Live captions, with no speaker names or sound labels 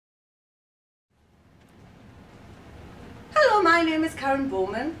My name is Karen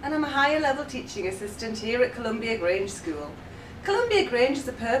Bowman and I'm a higher level teaching assistant here at Columbia Grange School. Columbia Grange is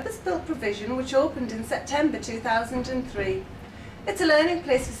a purpose-built provision which opened in September 2003. It's a learning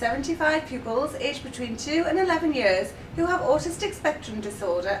place for 75 pupils aged between 2 and 11 years who have autistic spectrum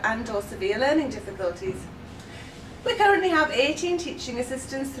disorder and/or severe learning difficulties. We currently have 18 teaching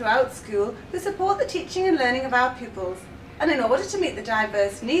assistants throughout school who support the teaching and learning of our pupils. And in order to meet the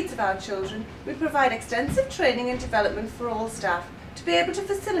diverse needs of our children, we provide extensive training and development for all staff to be able to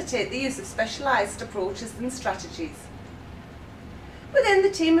facilitate the use of specialised approaches and strategies. Within the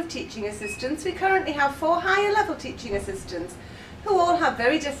team of teaching assistants, we currently have 4 higher level teaching assistants who all have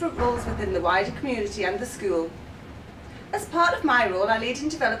very different roles within the wider community and the school. As part of my role, I lead and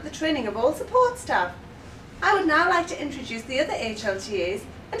develop the training of all support staff. I would now like to introduce the other HLTAs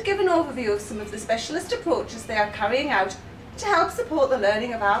and give an overview of some of the specialist approaches they are carrying out to help support the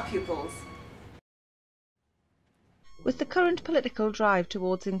learning of our pupils. With the current political drive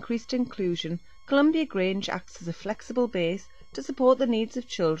towards increased inclusion, Columbia Grange acts as a flexible base to support the needs of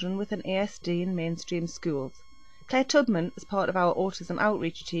children with an ASD in mainstream schools. Claire Tubman, as part of our autism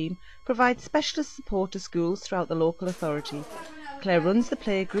outreach team, provides specialist support to schools throughout the local authority. Claire runs the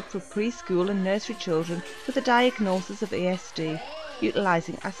playgroup for preschool and nursery children with a diagnosis of ASD.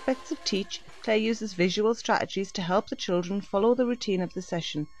 Utilising aspects of Teach, Claire uses visual strategies to help the children follow the routine of the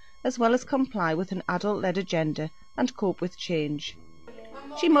session, as well as comply with an adult-led agenda and cope with change.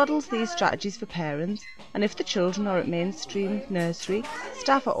 She models these strategies for parents, and if the children are at mainstream nursery,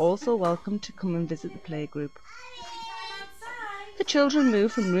 staff are also welcome to come and visit the playgroup. The children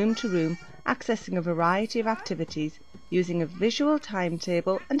move from room to room, accessing a variety of activities, using a visual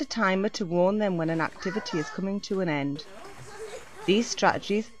timetable and a timer to warn them when an activity is coming to an end. These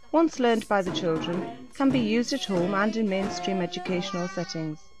strategies, once learned by the children, can be used at home and in mainstream educational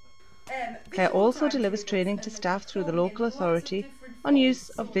settings. Claire also delivers training to staff through the local authority on use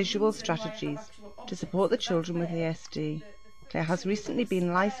of visual strategies to support the children with ASD. Claire has recently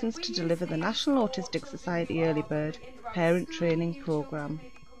been licensed to deliver the National Autistic Society Early Bird Parent Training Programme.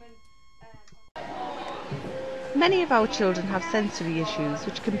 Many of our children have sensory issues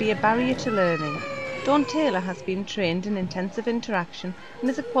which can be a barrier to learning. Dawn Taylor has been trained in intensive interaction and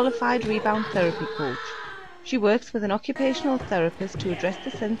is a qualified rebound therapy coach. She works with an occupational therapist to address the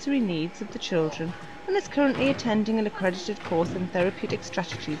sensory needs of the children and is currently attending an accredited course in therapeutic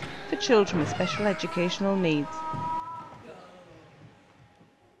strategies for children with special educational needs.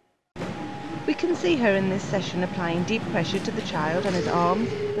 We can see her in this session applying deep pressure to the child on his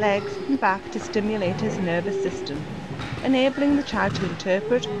arms, legs and back to stimulate his nervous system, enabling the child to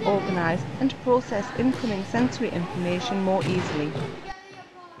interpret, organise and process incoming sensory information more easily.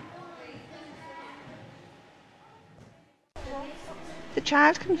 The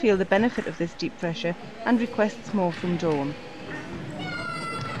child can feel the benefit of this deep pressure and requests more from Dawn.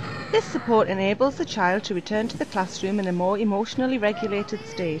 This support enables the child to return to the classroom in a more emotionally regulated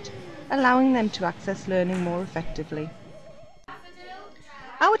state, allowing them to access learning more effectively.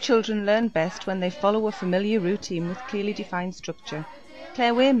 Our children learn best when they follow a familiar routine with clearly defined structure.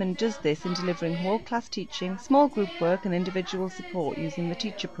 Claire Wayman does this in delivering whole-class teaching, small group work and individual support using the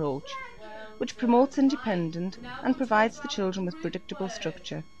Teach approach, which promotes independence and provides the children with predictable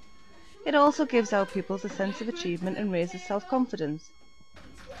structure. It also gives our pupils a sense of achievement and raises self-confidence.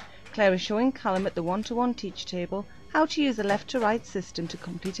 Claire is showing Callum at the one-to-one teach table how to use a left-to-right system to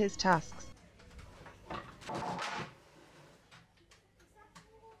complete his tasks.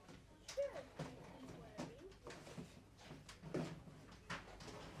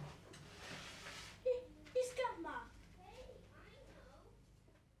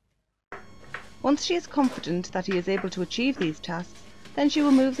 Once she is confident that he is able to achieve these tasks, then she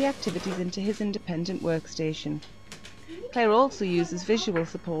will move the activities into his independent workstation. Claire also uses visual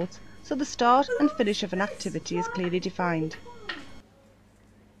supports, so the start and finish of an activity is clearly defined.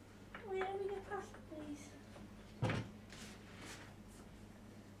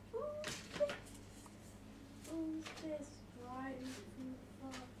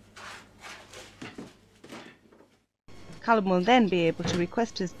 Callum will then be able to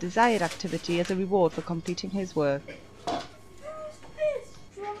request his desired activity as a reward for completing his work.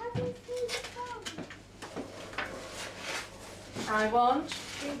 I want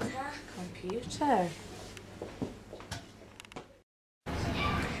computer.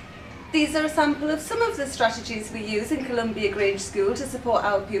 These are a sample of some of the strategies we use in Columbia Grange School to support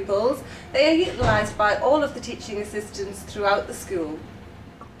our pupils. They are utilised by all of the teaching assistants throughout the school.